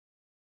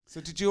So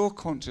did your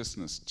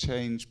consciousness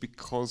change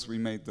because we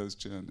made those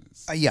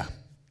journeys? Yeah,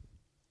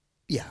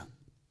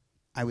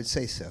 I would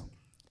say so.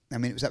 I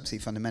mean, it was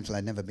absolutely fundamental.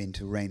 I'd never been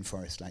to a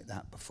rainforest like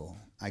that before.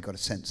 I got a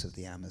sense of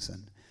the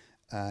Amazon,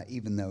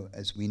 even though,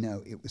 as we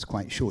know, it was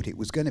quite short. It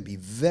was going to be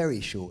very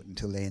short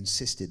until they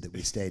insisted that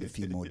we stayed a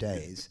few more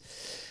days,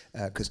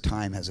 because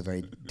time has a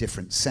very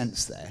different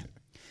sense there.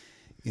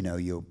 You know,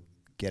 you'll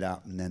get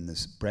up and then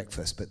there's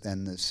breakfast, but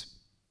then there's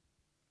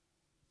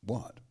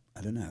what? I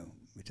don't know.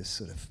 We just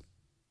sort of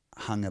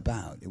hung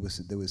about. There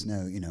was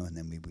no, you know, and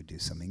then we would do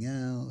something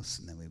else,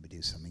 and then we would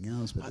do something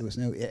else, but there was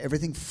no,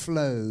 everything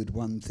flowed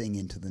one thing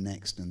into the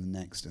next and the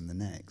next and the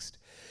next.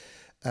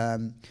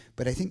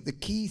 But I think the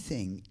key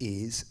thing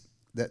is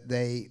that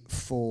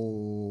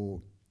for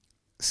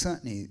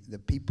certainly the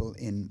people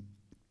in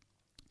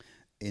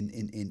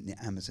the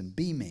Amazon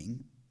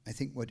beaming, I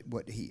think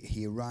what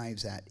he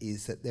arrives at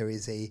is that there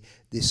is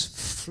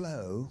this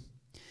flow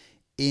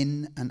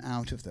in and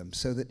out of them,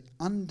 so that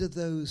under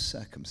those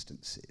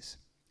circumstances,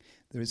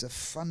 there is a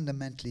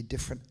fundamentally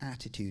different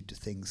attitude to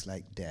things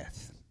like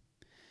death.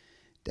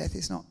 Death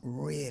is not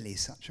really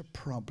such a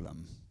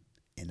problem,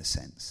 in a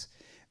sense,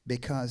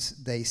 because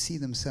they see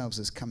themselves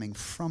as coming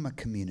from a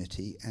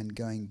community and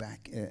going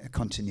back, a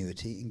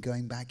continuity, and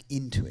going back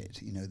into it.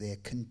 You know, they're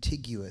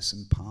contiguous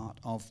and part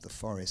of the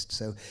forest.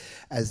 So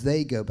as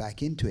they go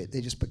back into it,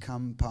 they just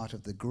become part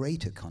of the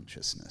greater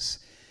consciousness,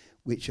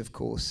 which, of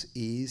course,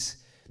 is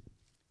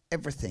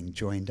everything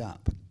joined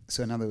up.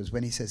 So in other words,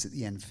 when he says at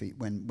the end,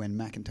 when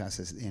McIntyre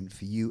says at the end,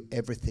 for you,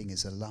 everything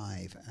is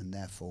alive and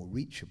therefore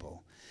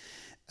reachable,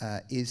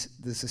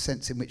 there's a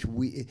sense in which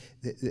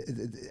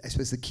I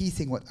suppose the key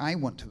thing, what I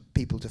want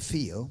people to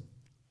feel,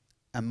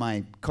 and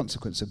my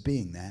consequence of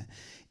being there,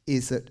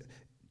 is that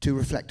to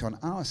reflect on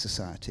our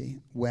society,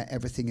 where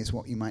everything is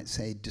what you might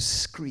say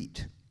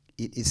discrete.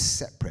 It is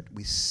separate.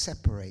 We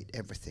separate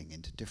everything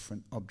into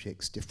different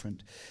objects,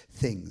 different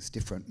things,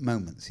 different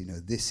moments. You know,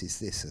 this is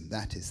this and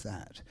that is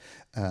that.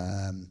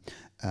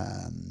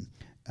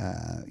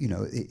 You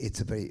know,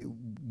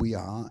 we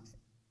are,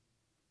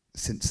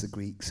 since the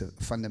Greeks, a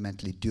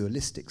fundamentally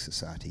dualistic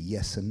society,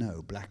 yes and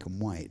no, black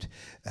and white.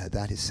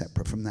 That is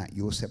separate from that.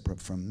 You're separate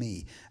from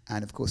me.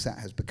 And of course that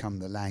has become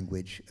the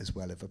language as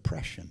well of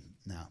oppression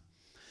now.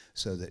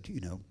 So that,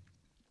 you know,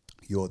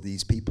 you're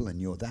these people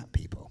and you're that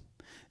people.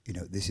 You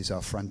know, this is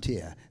our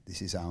frontier,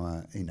 this is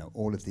our, you know,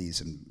 all of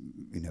these, and,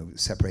 you know,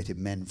 separated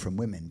men from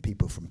women,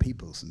 people from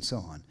peoples, and so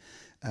on,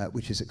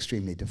 which is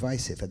extremely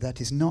divisive. And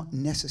that is not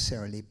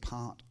necessarily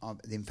part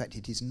of, in fact,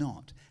 it is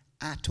not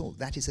at all.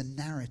 That is a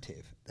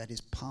narrative. That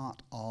is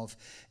part of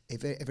a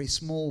very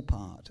small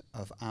part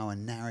of our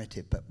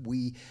narrative, but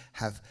we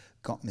have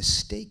got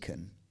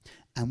mistaken,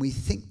 and we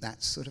think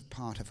that's sort of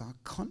part of our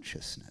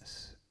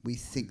consciousness. We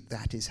think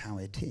that is how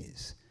it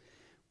is,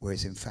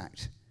 whereas in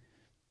fact,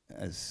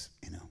 as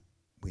you know,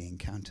 we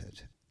encountered,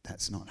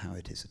 that's not how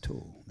it is at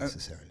all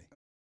necessarily.